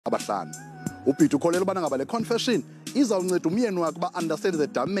abahlanu. Uphethe ukholela ubana ngaba le confession izawunceda umyeni wakhe ba understand the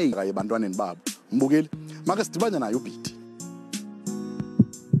damage ebantwaneni babo. Mbukeli, make sidibane naye uPhiti.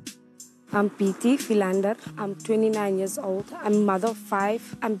 I'm Phiti Philander. I'm 29 years old. I'm mother of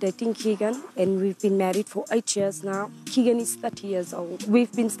 5. I'm dating Keegan, and we've been married for 8 years now. Keegan is 30 years old.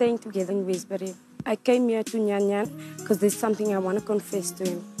 We've been staying together in Westbury. I came here to Nyan Nyan because there's something I want to confess to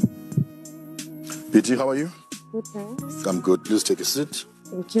him. Phiti, how are you? Good, thanks. I'm good. Please take a seat.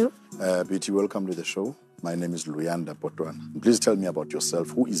 Thank you. Phiti, welcome to the show. My name is Luyanda Potwan. Please tell me about yourself.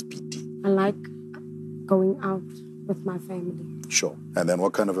 Who is Phiti? I like going out with my family. Sure. And then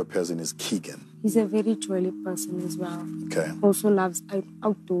what kind of a person is Keegan? He's a very jolly person as well. Okay. Also loves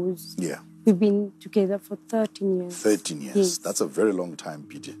outdoors. Yeah. We've been together for 13 years. 13 years. Yes. That's a very long time,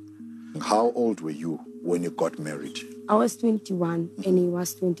 Phiti. How old were you when you got married? I was 21 and he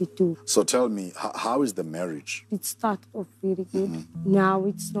was 22. So tell me, how is the marriage? It started off very good. Now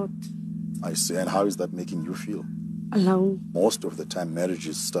it's not. I see. And how is that making you feel? Alone. Most of the time,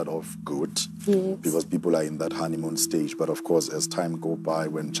 marriages start off good. Yes. Because people are in that honeymoon stage. But of course, as time goes by,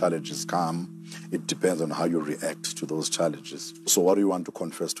 when challenges come, it depends on how you react to those challenges. So what do you want to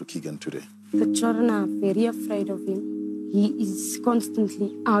confess to Keegan today? The children are very afraid of him. He is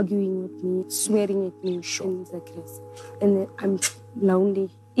constantly arguing with me, swearing at me, Sure. and he's aggressive. And I'm lonely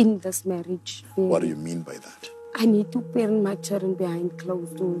in this marriage. What do you mean by that? I need to parent my children behind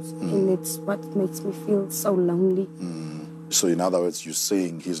closed doors, and it's what makes me feel so lonely. So in other words, you're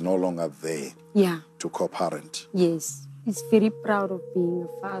saying he's no longer there Yeah, to co-parent. yes. He's very proud of being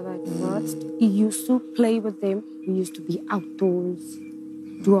a father at first. He used to play with them. We used to be outdoors,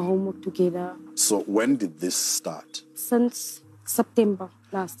 do our homework together. So when did this start? Since September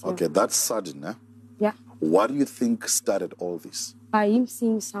last year. Okay, that's sudden, eh? Yeah. What do you think started all this? By him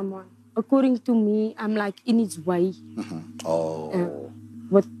seeing someone. According to me, I'm like in his way Oh,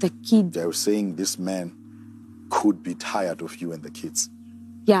 with the kid. they were saying this man could be tired of you and the kids.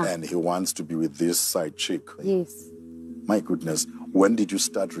 Yeah. And he wants to be with this side chick. Yes. My goodness, when did you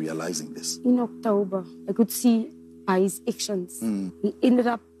start realizing this? In October, I could see by his actions. He ended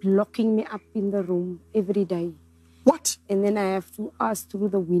up locking me up in the room every day. What? And then I have to ask through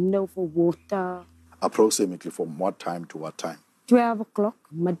the window for water. Approximately from what time to what time? 12 o'clock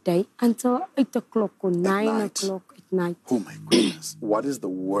midday until 8 o'clock or 9 night? o'clock at night. Oh my goodness. What is the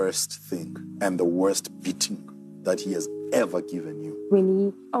worst thing and the worst beating that he has ever given you? When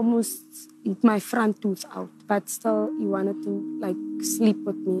he almost hit my front tooth out, but still he wanted to sleep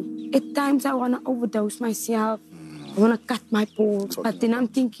with me. At times I want to overdose myself. I want to cut my paws. But then I'm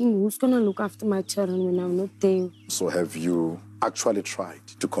thinking, who's going to look after my children when I'm not there? So have you actually tried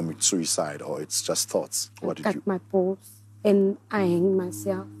to commit suicide, or it's just thoughts? What did cut you? my paws and I hang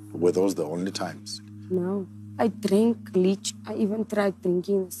myself. Were those the only times? No. I drank bleach. I even tried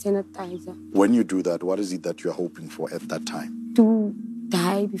drinking sanitizer. When you do that, what is it that you're hoping for at that time? To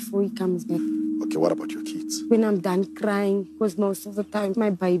die before he comes back. Okay, what about your kids? When I'm done crying, because most of the time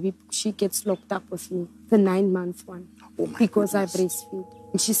my baby, she gets locked up with me, the 9-month one, Oh my because goodness. I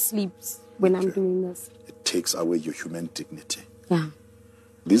breastfeed. And she sleeps when I'm doing this. It takes away your human dignity. Yeah.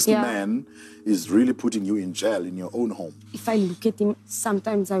 This Yeah. man is really putting you in jail in your own home. If I look at him,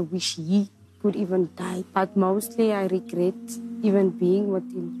 sometimes I wish he could even die. But mostly I regret even being with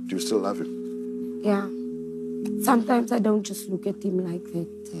him. Do you still love him? Yeah. Sometimes I don't just look at him like that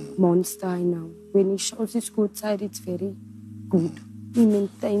monster I know. When he shows his good side, it's very good. He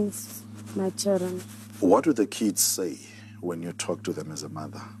maintains my children. What do the kids say when you talk to them as a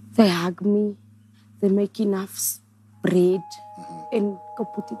mother? They hug me. They make enough bread and go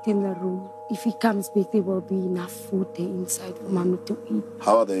put it in the room. If he comes back, there will be enough food there inside for mommy to eat.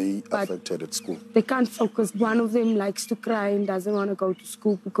 How are they affected at school? They can't focus. One of them likes to cry and doesn't want to go to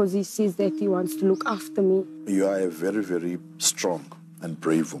school because he says that he wants to look after me. You are a very, very strong and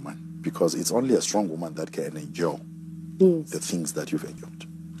brave woman, because it's only a strong woman that can endure Yes. the things that you've endured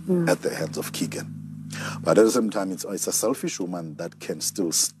at the hands of Keegan. But at the same time, it's a selfish woman that can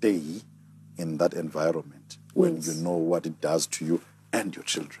still stay in that environment when Yes. you know what it does to you and your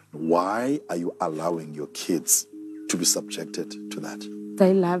children. Why are you allowing your kids to be subjected to that?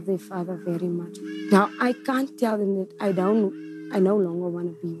 They love their father very much. Now, I can't tell them that I no longer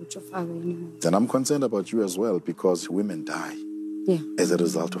want to be with your father anymore. Then I'm concerned about you as well, because women die Yeah. as a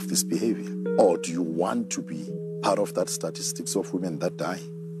result of this behavior. Or do you want to be part of that statistics of women that die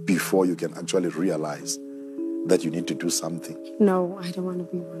before you can actually realize that you need to do something? No, I don't want to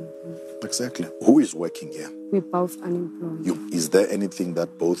be one of them. Exactly. Who is working here? We're both unemployed. Is there anything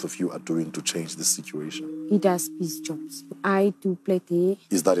that both of you are doing to change this situation? He does his jobs. I do plait hair.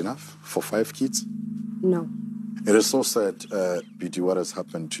 Is that enough for 5 kids? No. It is so sad, BT, what has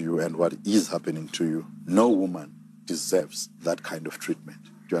happened to you and what is happening to you. No woman deserves that kind of treatment.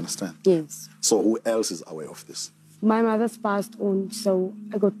 Do you understand? Yes. So who else is aware of this? My mother's passed on, so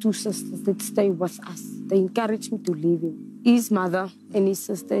I got two sisters that stay with us. They encouraged me to leave him. His mother and his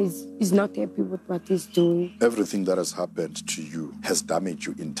sister is not happy with what he's doing. Everything that has happened to you has damaged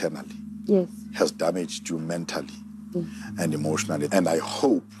you internally. Yes. Has damaged you mentally and emotionally. And I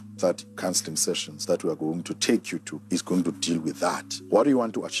hope that counseling sessions that we are going to take you to is going to deal with that. What do you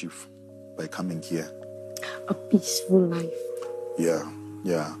want to achieve by coming here? A peaceful life. Yeah.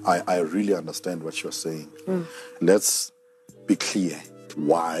 I really understand what you're saying. Let's be clear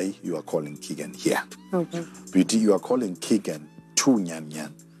why you are calling Keegan here. Okay. BT, you are calling Keegan to Nyan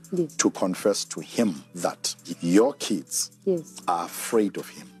Nyan to confess to him that your kids are afraid of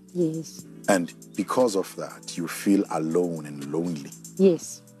him. Yes. And because of that, you feel alone and lonely.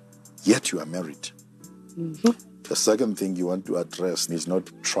 Yes. Yet you are married. The second thing you want to address is not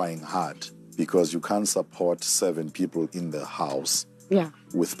trying hard, because you can't support 7 people in the house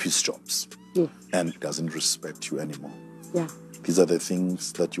with piece jobs. Yeah. And it doesn't respect you anymore. Yeah. These are the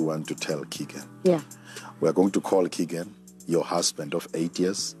things that you want to tell Keegan. Yeah. We're going to call Keegan, your husband of 8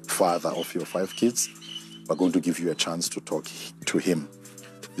 years, father of your 5 kids. We're going to give you a chance to talk to him.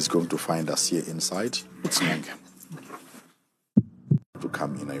 He's going to find us here inside. It's Nyan Nyan. To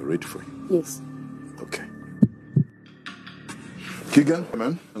come in. Are you ready for him? Yes. Okay. Keegan,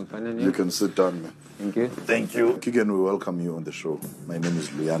 man. I'm fine, and You can sit down, man. Thank you. Thank you. Keegan, we welcome you on the show. My name is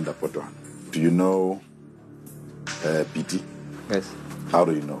Luyanda Potwan. Do you know BT? Yes. How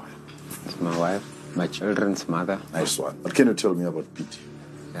do you know her? It's my wife, my children's mother. Nice one. What can you tell me about BT?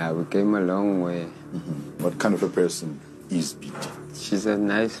 Yeah, we came a long way. What kind of a person is BT? She's a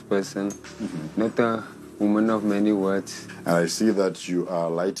nice person, not a woman of many words. And I see that you are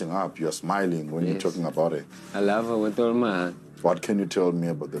lighting up. You are smiling when you're talking about it. I love her with all my heart. What can you tell me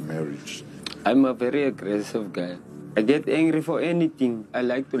about the marriage? I'm a very aggressive guy. I get angry for anything. I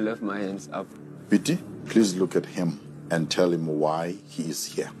like to lift my hands up. BT, please look at him and tell him why he is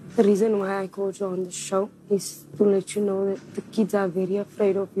here. The reason why I called you on the show is to let you know that the kids are very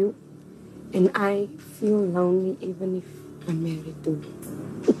afraid of you. And I feel lonely even if I'm married too.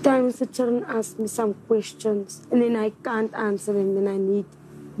 At times the children ask me some questions and then I can't answer them. Then I need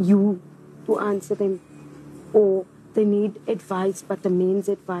you to answer them. Or they need advice, but a man's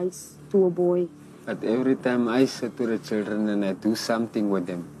advice to a boy. But every time I sit to the children and I do something with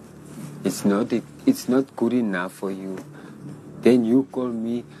them, it's not good enough for you. Then you call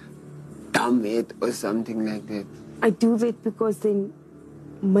me dumbhead or something like that. I do that because then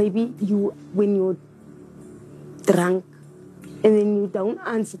maybe you, when you're drunk, and then you don't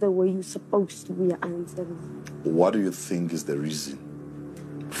answer the way you're supposed to be answering. What do you think is the reason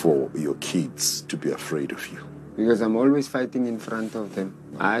for your kids to be afraid of you? Because I'm always fighting in front of them.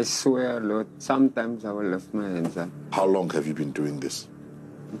 I swear a lot. Sometimes I will lift my hands up. How long have you been doing this?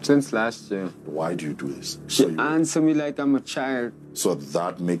 Since last year. Why do you do this? She answers me like I'm a child. So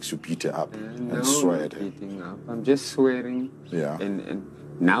that makes you beat her up No, and swear at her? beating up. I'm just swearing. Yeah. And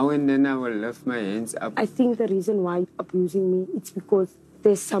now and then I will lift my hands up. I think the reason why you're abusing me, it's because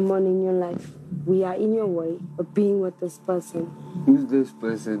there's someone in your life. We are in your way of being with this person. Who's this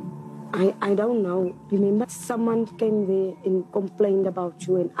person? I don't know. Remember, someone came there and complained about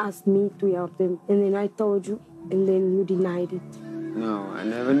you and asked me to help them. And then I told you, and then you denied it. No, I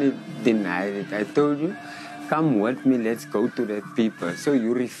never denied it. I told you, come with me, let's go to that people. So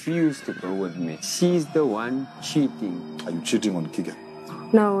you refuse to go with me. She's the one cheating. Are you cheating on Keegan?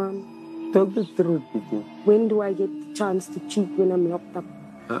 Now, Talk the truth, Vicky. when do I get the chance to cheat when I'm locked up?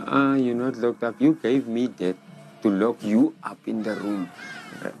 You're not locked up. You gave me that to lock you up in the room.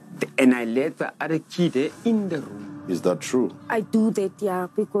 And I let the other kid in the room. Is that true? I do that, yeah,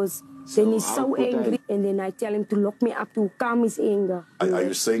 because then he's so angry, and then I tell him to lock me up to calm his anger. Are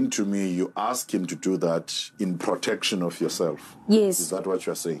you saying to me you ask him to do that in protection of yourself? Yes. Is that what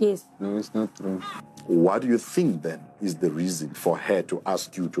you're saying? Yes. No, it's not true. What do you think then is the reason for her to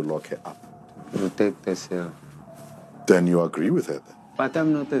ask you to lock her up? Protect herself. Then you agree with her then? But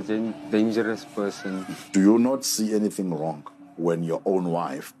I'm not a dangerous person. Do you not see anything wrong when your own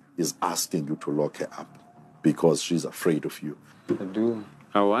wife is asking you to lock her up because she's afraid of you? I do.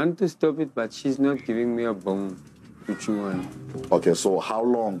 I want to stop it, but she's not giving me a bone to chew on. Okay, so how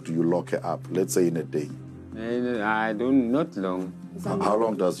long do you lock her up? Let's say in a day. I don't, not long. How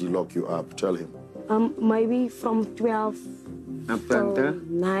long does he lock you up? Tell him. Maybe from 12 Up to until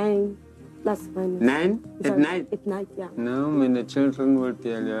 9, plus minus. 9 at night? At night, yeah. No, when the children will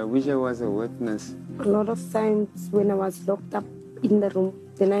tell you, I wish I was a witness. A lot of times when I was locked up in the room,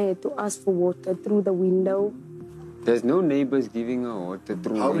 then I had to ask for water through the window There's no neighbors giving her water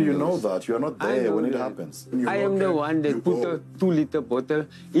through How do you know windows. that? You are not I there know when it that. happens. I am the one that put a 2-liter bottle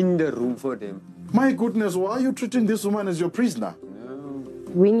in the room for them. My goodness, why are you treating this woman as your prisoner?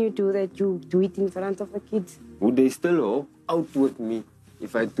 When you do that, you do it in front of the kids. Would they still walk out with me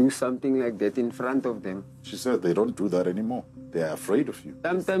if I do something like that in front of them? She said they don't do that anymore. They are afraid of you.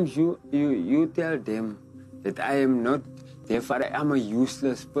 Sometimes you tell them that I am not their father, I'm a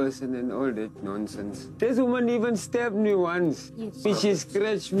useless person and all that nonsense. This woman even stabbed me once. Yes. She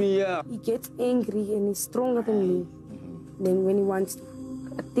scratched me up. He gets angry and he's stronger than me. Then when he wants to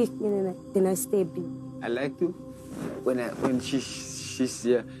attack me, then I stab him. I like to, when she's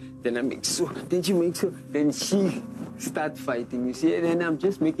here, then I make so, then she makes so, then she start fighting, you see, and then I'm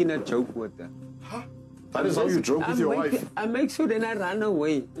just making a joke with her. Huh? That is how you joke with your wife? I make so, then I run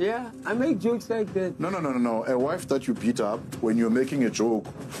away. Yeah, I make jokes like that. No. A wife that you beat up, when you're making a joke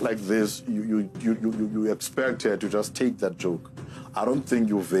like this, you expect her to just take that joke. I don't think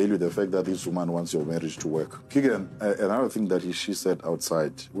you value the fact that this woman wants your marriage to work. Keegan, another thing that she said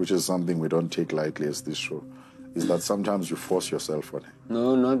outside, which is something we don't take lightly as this show, is that sometimes you force yourself on her.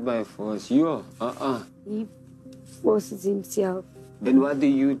 No, not by force. He forces himself. Then what do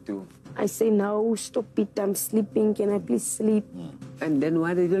you do? I say, no, stop it, I'm sleeping, can I please sleep? And then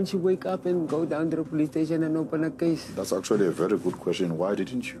why didn't you wake up and go down to the police station and open a case? That's actually a very good question. Why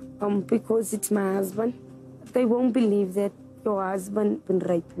didn't you? Because it's my husband. They won't believe that your husband will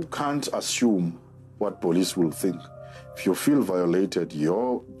rape you. You can't assume what police will think. If you feel violated,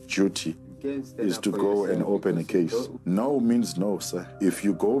 your duty is to go and open a case. No means no, sir. If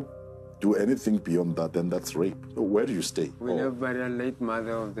you go do anything beyond that, then that's rape. So where do you stay? We live by the late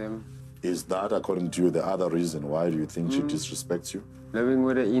mother of them. Is that, according to you, the other reason why do you think she disrespects you? Living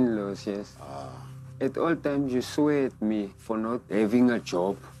with the in-laws, yes. At all times, you swear at me for not having a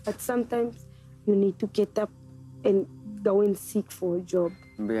job. But sometimes you need to get up and go and seek for a job.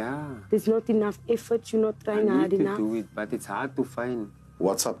 Yeah. There's not enough effort, you're not trying hard enough. I need to do it, but it's hard to find.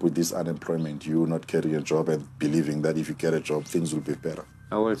 What's up with this unemployment? You not carrying a job and believing that if you get a job, things will be better.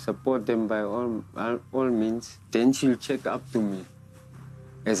 I will support them by all means. Then she'll check up to me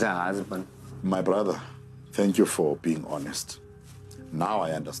as a husband. My brother, thank you for being honest. Now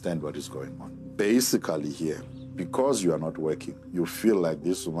I understand what is going on. Basically here, because you are not working, you feel like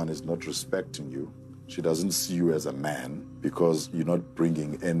this woman is not respecting you. She doesn't see you as a man because you're not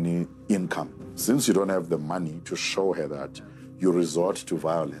bringing any income. Since you don't have the money to show her that, you resort to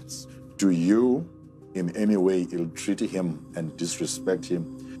violence. Do you in any way ill-treat him and disrespect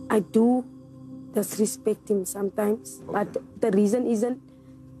him? I do disrespect him sometimes, but the reason isn't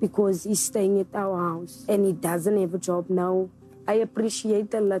because he's staying at our house and he doesn't have a job now. I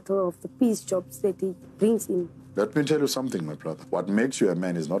appreciate a little of the peace jobs that he brings in. Let me tell you something, my brother. What makes you a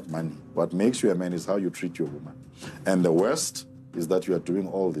man is not money. What makes you a man is how you treat your woman. And the worst is that you are doing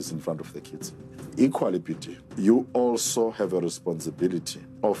all this in front of the kids. Equally pity, you also have a responsibility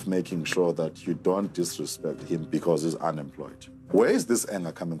of making sure that you don't disrespect him because he's unemployed. Where is this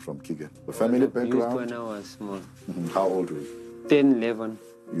anger coming from, Keegan? The family background? When I was small. How old were you? 10, 11.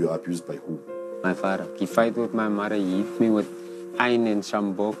 You were abused by who? My father. He fight with my mother. He hit me with iron and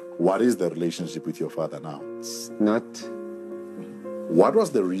shambok. What is the relationship with your father now? It's not. What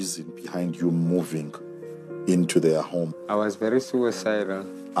was the reason behind you moving into their home? I was very suicidal.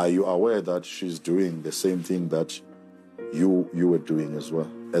 Are you aware that she's doing the same thing that you were doing as well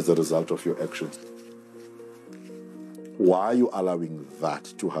as a result of your actions? Why are you allowing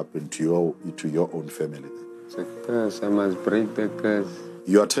that to happen to your own family? It's a curse. I must break the curse.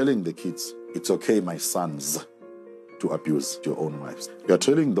 You are telling the kids, it's okay, my sons, to abuse your own wives. You're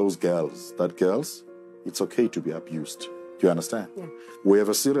telling those girls that girls, it's okay to be abused. Do you understand? Yeah. We have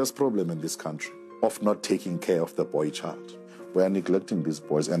a serious problem in this country of not taking care of the boy child. We are neglecting these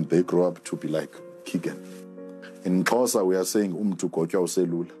boys and they grow up to be like Keegan. In Xhosa, we are saying,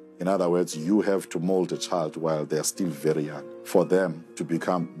 in other words, you have to mold a child while they're still very young for them to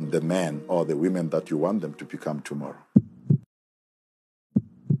become the man or the women that you want them to become tomorrow.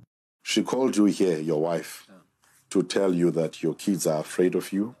 She called you here, your wife, to tell you that your kids are afraid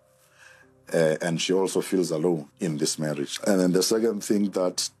of you, and she also feels alone in this marriage. And then the second thing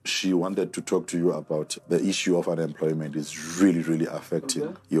that she wanted to talk to you about, the issue of unemployment is really, really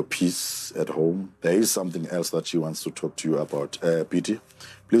affecting your peace at home. There is something else that she wants to talk to you about. Pity,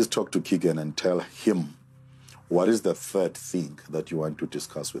 please talk to Keegan and tell him what is the third thing that you want to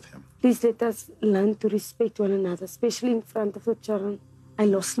discuss with him. Please let us learn to respect one another, especially in front of the children. I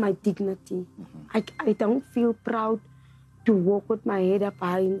lost my dignity. I don't feel proud to walk with my head up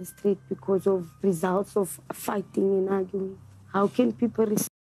high in the street because of results of fighting and arguing. How can people respect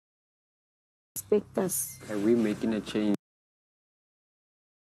Respect us. Are we making a change?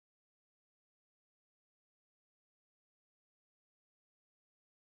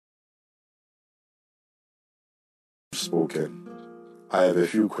 Spoken. I have a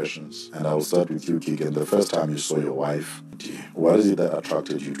few questions, and I'll start with you, Keegan. The first time you saw your wife, what is it that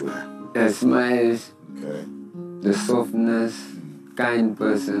attracted you to her? The smiles, Okay. the softness, kind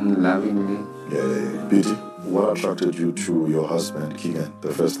person, lovingly. Yeah. Beauty, what attracted you to your husband, Keegan,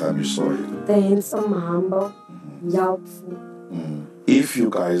 the first time you saw him? The handsome, humble, helpful. If you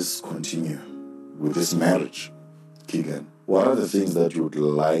guys continue with this marriage, Keegan, what are the things that you would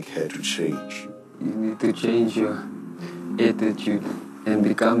like her to change? You need to change your attitude and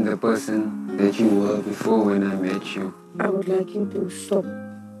become the person that you were before when I met you. I would like you to stop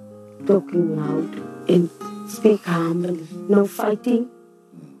talking loud and speak humbly. No fighting.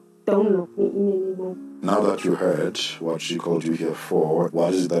 Don't lock me in anymore. Now that you heard what she called you here for,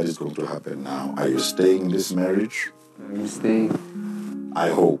 what is it that is going to happen now? Are you staying in this marriage? I'm staying. I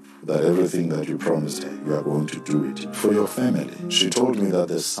hope that everything that you promised her, you are going to do it for your family. She told me that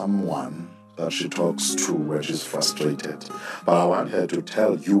there's someone that she talks to when she's frustrated. But I want her to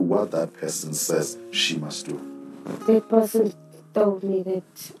tell you what that person says she must do. That person told me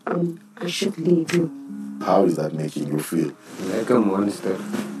that I should leave you. How is that making you feel? Like a monster.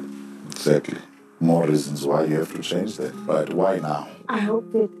 Exactly. More reasons why you have to change that. Right, why now? I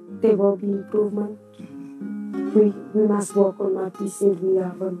hope that there will be improvement. We must work on what we said we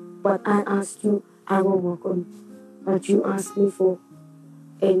are on. What I asked you, I will work on what you asked me for.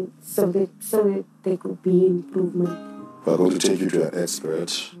 And so that there could be improvement. We're going to take you to an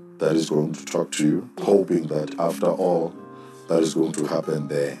expert that is going to talk to you, hoping that after all that is going to happen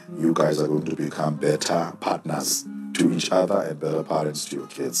there, you guys are going to become better partners to each other and better parents to your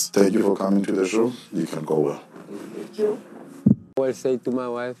kids. Thank you for coming to the show. You can go well. Thank you. I will say to my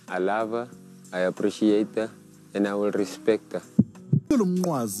wife, I love her, I appreciate her, and I will respect her.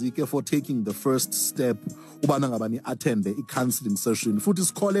 Umnqwazi ke for taking the first step ubana ngaba ni attend i-counseling session futhi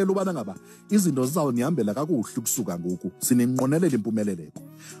sikholela ubana ngaba izinto zizawunihambela kakuhle ukusuka ngoku sinenqonelela impumeleleko.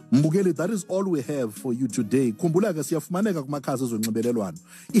 Mbukeli, that is all we have for you today. Khumbula ke siyafumaneka kumakhasi ezonxibelelwano.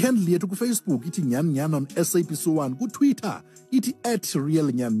 I-handle yethu ku-Facebook ithi Nyan Nyan on SABC1, ku-Twitter ithi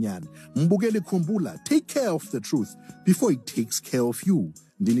 @realnyanyan. Mbukeli, khumbula, take care of the truth before it takes care of you.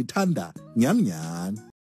 Ndinithanda, Nyan Nyan.